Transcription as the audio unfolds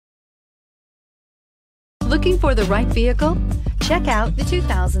Looking for the right vehicle? Check out the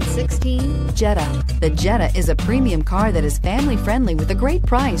 2016 Jetta. The Jetta is a premium car that is family-friendly with a great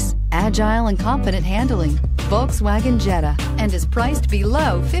price, agile and confident handling. Volkswagen Jetta, and is priced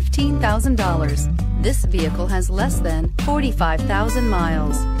below $15,000. This vehicle has less than 45,000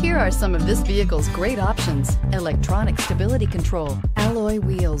 miles. Here are some of this vehicle's great options: electronic stability control, alloy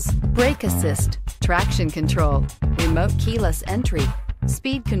wheels, brake assist, traction control, remote keyless entry,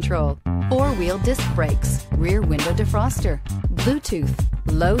 speed control, four-wheel disc brakes, rear window defroster, Bluetooth,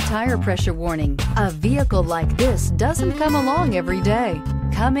 low tire pressure warning. A vehicle like this doesn't come along every day.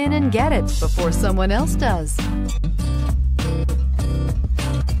 Come in and get it before someone else does.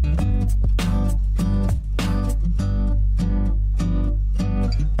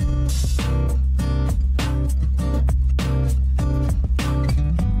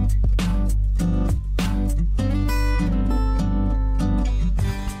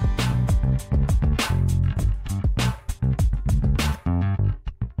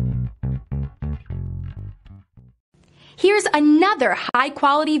 Here's another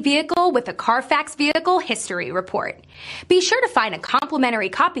high-quality vehicle with a Carfax Vehicle History Report. Be sure to find a complimentary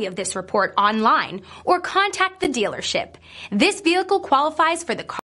copy of this report online or contact the dealership. This vehicle qualifies for the